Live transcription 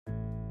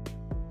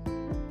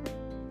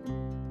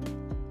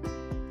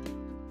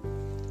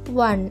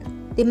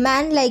1. The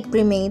man-like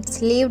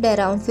primates lived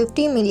around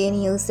 50 million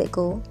years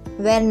ago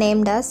were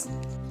named as.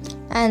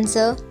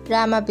 Answer: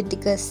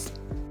 Ramapithecus.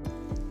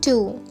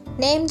 2.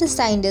 Name the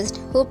scientist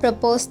who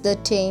proposed the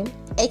term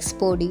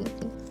X-body.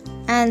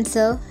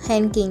 Answer: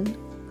 Henking.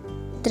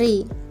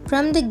 3.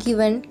 From the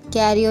given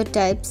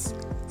karyotypes,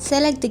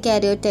 select the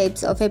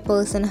karyotypes of a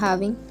person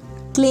having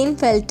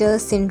Klinefelter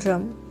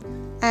syndrome.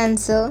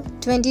 Answer: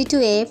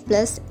 22A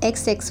plus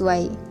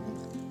XXY.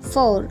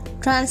 4.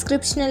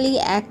 Transcriptionally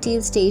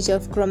active stage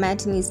of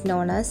chromatin is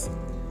known as.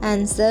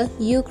 Answer: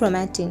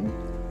 euchromatin.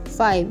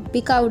 5.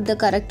 Pick out the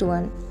correct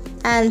one.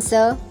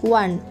 Answer: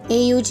 1.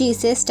 AUG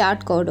is a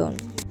start codon.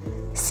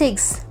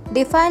 6.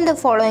 Define the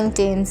following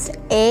terms.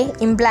 A.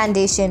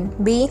 Implantation.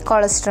 B.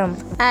 Colostrum.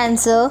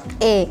 Answer: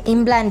 A.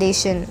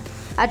 Implantation.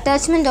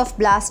 Attachment of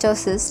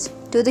blastocyst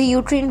to the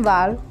uterine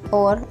wall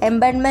or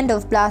embedment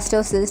of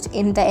blastocyst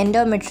in the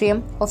endometrium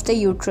of the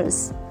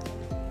uterus.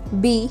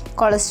 B.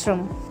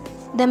 Colostrum.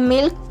 The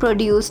milk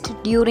produced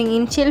during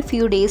initial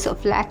few days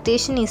of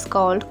lactation is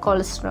called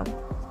colostrum.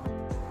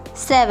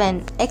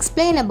 7.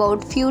 Explain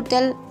about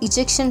fetal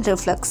ejection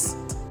reflex.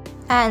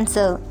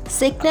 Answer: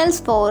 signals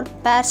for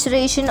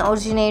parturition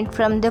originate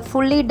from the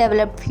fully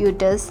developed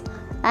fetus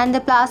and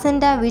the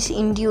placenta, which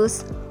induce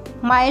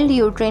mild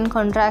uterine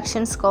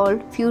contractions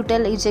called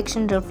fetal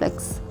ejection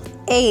reflex.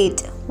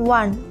 8.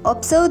 1.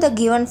 Observe the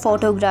given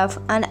photograph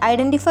and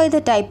identify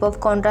the type of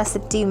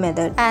contraceptive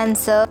method.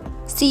 Answer: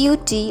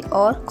 CUT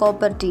or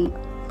copper T.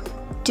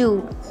 2.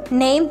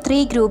 Name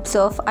 3 groups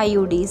of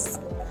IUDs.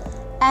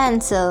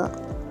 Answer: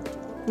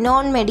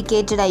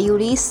 non-medicated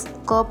IUDs,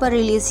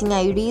 copper-releasing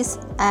IUDs,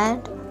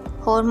 and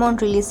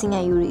hormone-releasing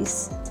IUDs.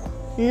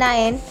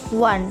 9.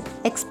 1.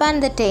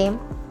 Expand the term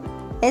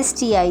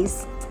STIs.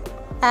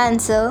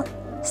 Answer: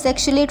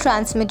 sexually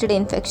transmitted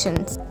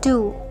infections.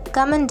 2.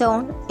 Comment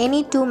on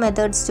any 2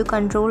 methods to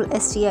control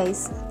STIs.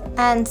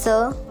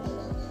 Answer: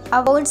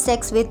 avoid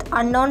sex with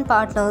unknown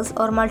partners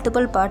or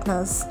multiple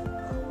partners.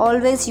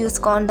 Always use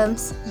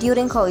condoms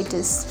during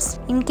coitus.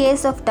 In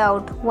case of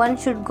doubt, one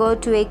should go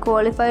to a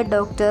qualified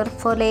doctor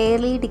for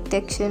early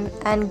detection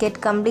and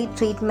get complete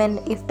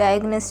treatment if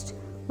diagnosed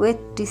with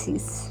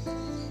disease.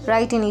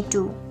 Write any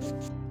 2.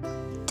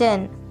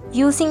 10.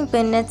 Using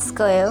Punnett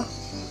square,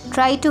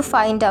 try to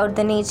find out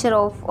the nature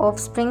of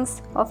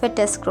offsprings of a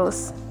test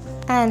cross.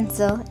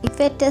 Answer: if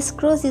a test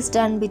cross is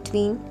done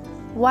between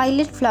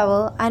violet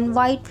flower and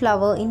white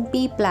flower in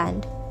pea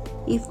plant,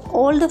 if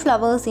all the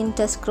flowers in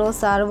test cross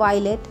are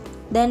violet,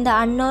 then the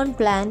unknown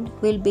plant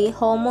will be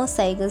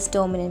homozygous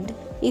dominant.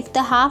 If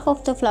the half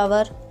of the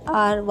flower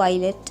are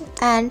violet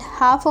and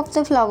half of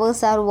the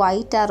flowers are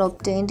white are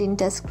obtained in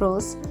test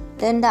cross,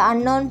 then the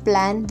unknown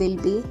plant will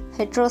be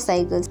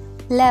heterozygous.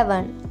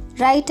 11.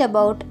 Write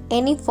about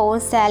any 4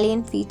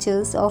 salient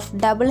features of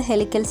double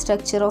helical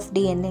structure of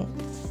DNA.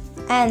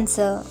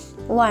 Answer: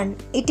 1.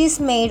 It is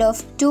made of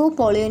 2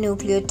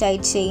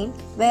 polynucleotide chain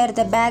where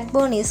the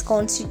backbone is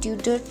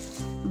constituted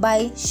by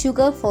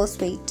sugar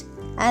phosphate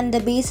and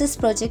the bases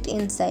project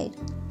inside.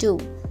 2.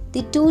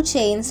 The 2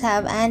 chains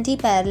have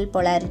anti-parallel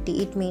polarity.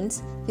 It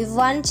means if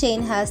one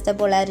chain has the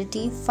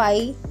polarity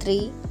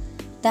 5-3,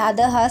 the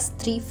other has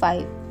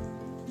 3-5.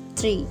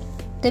 3.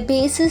 The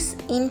bases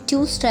in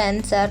 2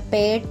 strands are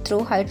paired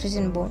through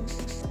hydrogen bond,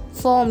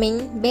 forming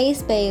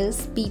base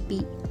pairs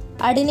PP.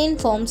 Adenine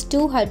forms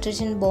 2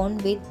 hydrogen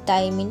bond with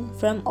thymine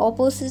from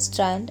opposite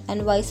strand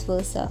and vice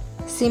versa.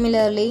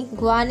 Similarly,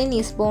 guanine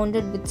is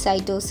bonded with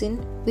cytosine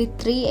with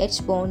 3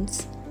 H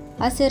bonds.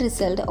 As a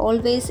result,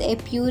 always a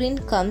purine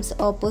comes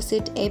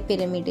opposite a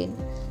pyrimidine.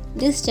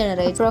 This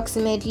generates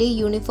approximately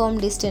uniform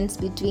distance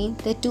between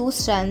the 2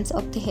 strands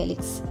of the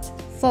helix.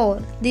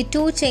 4. The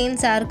 2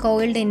 chains are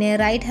coiled in a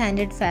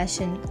right-handed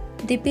fashion.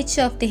 The pitch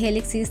of the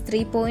helix is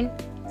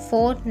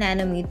 3.4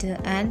 nanometer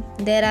and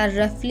there are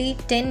roughly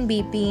 10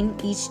 BP in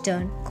each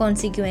turn.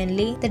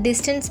 Consequently, the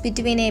distance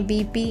between a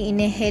BP in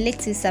a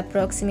helix is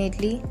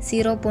approximately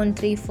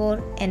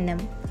 0.34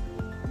 nm.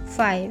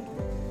 5.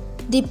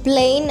 The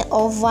plane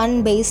of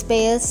one base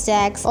pair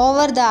stacks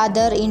over the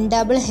other in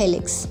double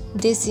helix.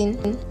 This,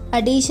 in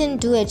addition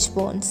to H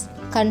bonds,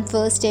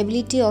 confers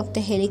stability of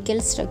the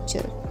helical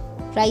structure.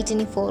 Write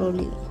any 4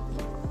 only.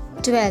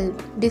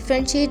 12.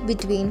 Differentiate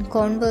between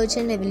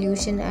convergent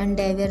evolution and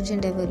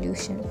divergent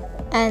evolution.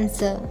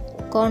 Answer: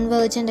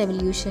 convergent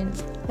evolution.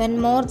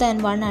 When more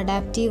than one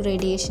adaptive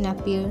radiation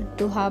appear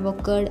to have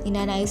occurred in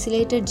an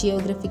isolated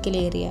geographical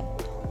area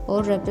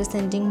or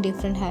representing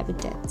different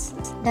habitats.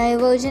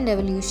 Divergent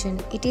evolution.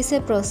 It is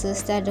a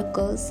process that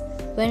occurs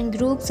when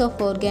groups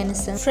of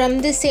organisms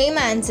from the same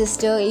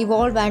ancestor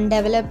evolve and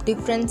develop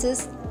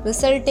differences,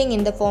 resulting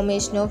in the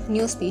formation of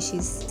new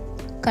species.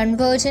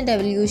 Convergent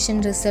evolution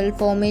result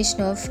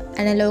formation of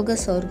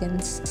analogous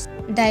organs.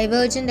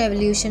 Divergent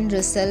evolution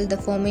result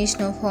the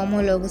formation of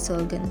homologous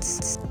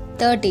organs.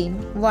 13.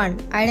 1.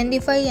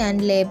 Identify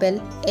and label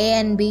A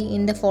and B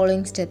in the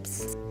following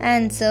steps.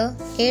 Answer: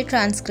 A.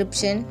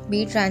 Transcription,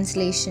 B.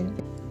 Translation.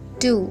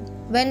 2.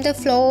 When the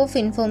flow of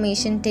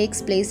information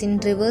takes place in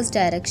reverse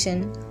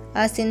direction,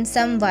 as in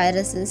some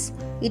viruses,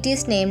 it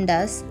is named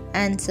as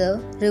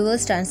answer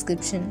reverse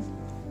transcription.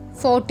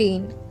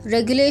 14.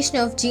 Regulation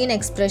of gene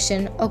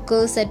expression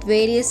occurs at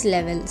various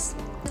levels.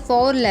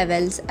 4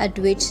 levels at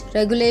which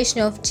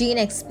regulation of gene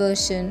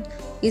expression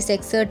is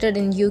exerted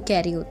in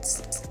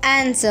eukaryotes.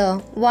 Answer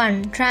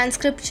 1.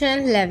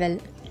 Transcriptional level.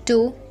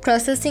 2.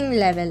 Processing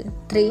level.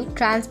 3.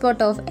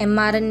 Transport of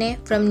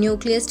mRNA from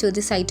nucleus to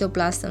the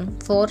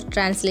cytoplasm. 4.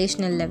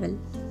 Translational level.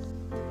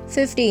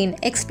 15.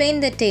 Explain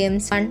the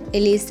terms 1.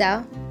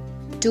 ELISA.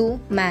 2.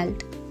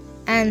 MALT.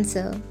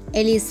 Answer.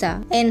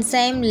 ELISA.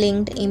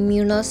 Enzyme-linked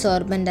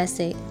immunosorbent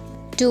assay.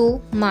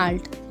 2.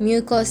 MALT.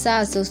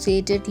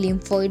 Mucosa-associated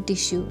lymphoid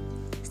tissue.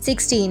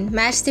 16.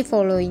 Match the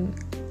following.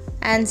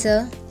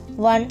 Answer.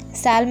 1.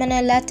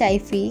 Salmonella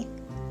typhi.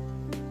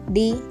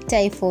 D.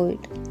 Typhoid.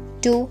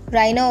 2.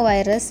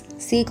 Rhinovirus.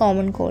 C.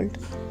 Common cold.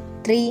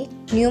 3.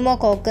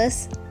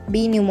 Pneumococcus.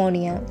 B.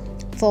 Pneumonia.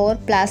 4.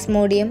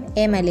 Plasmodium.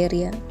 A.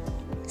 Malaria.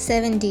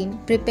 17.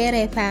 Prepare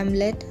a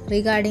pamphlet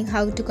regarding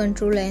how to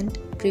control and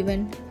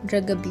prevent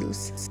drug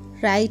abuse.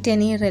 Write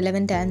any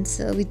relevant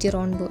answer with your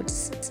own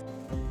words.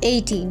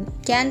 18.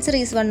 Cancer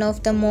is one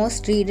of the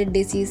most dreaded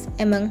diseases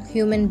among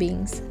human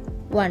beings.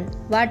 1.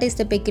 What is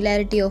the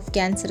peculiarity of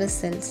cancerous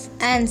cells?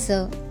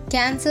 Answer.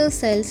 Cancer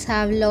cells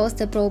have lost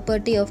the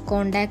property of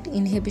contact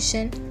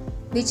inhibition,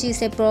 which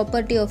is a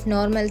property of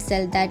normal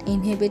cell that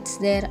inhibits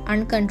their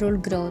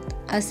uncontrolled growth.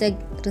 As a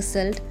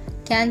result,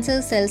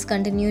 cancer cells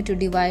continue to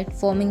divide,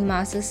 forming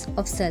masses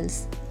of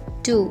cells.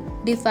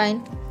 2.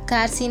 Define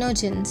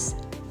carcinogens.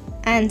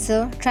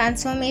 Answer.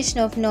 Transformation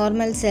of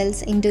normal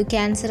cells into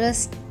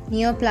cancerous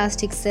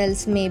neoplastic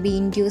cells may be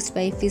induced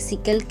by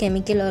physical,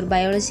 chemical, or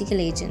biological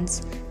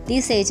agents.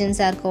 These agents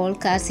are called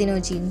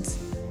carcinogens.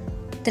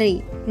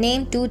 3.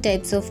 Name 2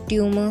 types of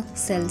tumor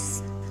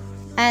cells.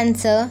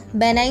 Answer.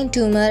 Benign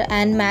tumor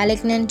and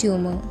malignant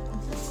tumor.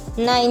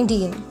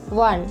 19.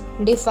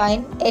 1.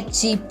 Define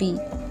HGP.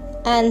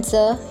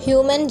 Answer.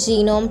 Human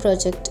Genome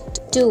Project.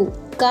 2.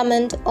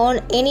 Comment on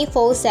any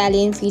 4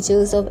 salient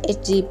features of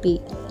HGP.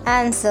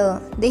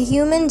 Answer. The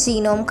human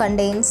genome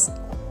contains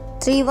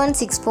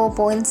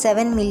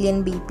 3164.7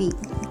 million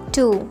BP.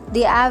 2.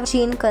 The average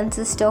gene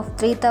consists of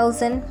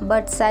 3000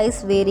 but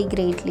size vary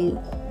greatly,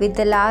 with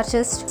the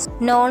largest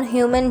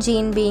non-human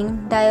gene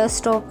being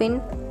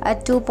diastrophin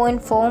at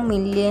 2.4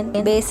 million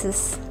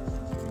bases.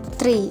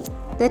 3.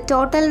 The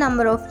total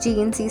number of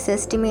genes is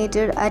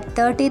estimated at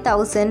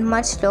 30,000,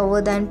 much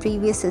lower than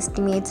previous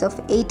estimates of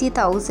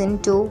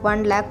 80,000 to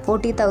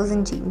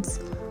 140,000 genes.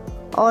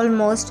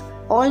 Almost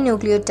all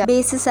nucleotide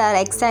bases are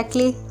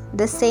exactly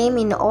the same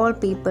in all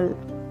people.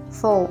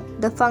 4.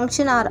 The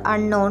function are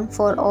unknown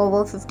for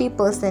over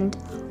 50%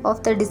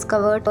 of the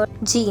discovered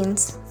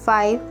genes.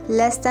 5.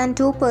 Less than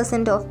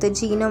 2% of the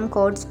genome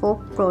codes for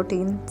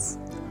proteins.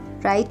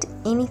 Write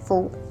any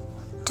 4.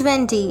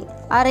 20.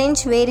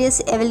 Arrange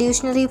various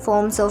evolutionary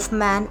forms of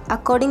man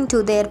according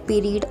to their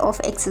period of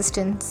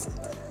existence.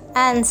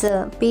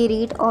 Answer.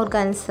 Period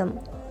organism.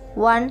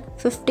 1.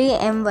 50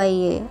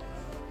 MYA.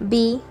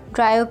 B.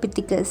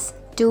 Dryopithecus.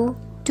 2.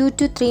 2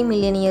 to 3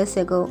 million years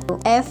ago.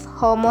 F.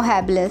 Homo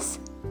habilis.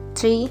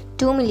 3.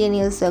 2 million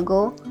years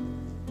ago.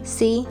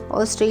 C.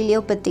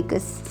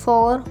 Australopithecus.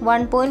 4.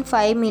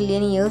 1.5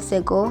 million years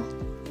ago.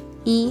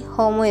 E.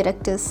 Homo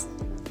erectus.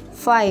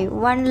 5.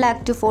 1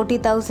 lakh to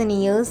 40,000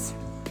 years.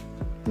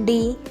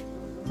 D.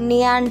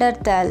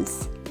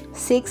 Neanderthals.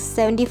 6.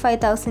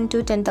 75,000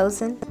 to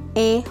 10,000.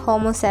 A.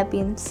 Homo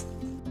sapiens.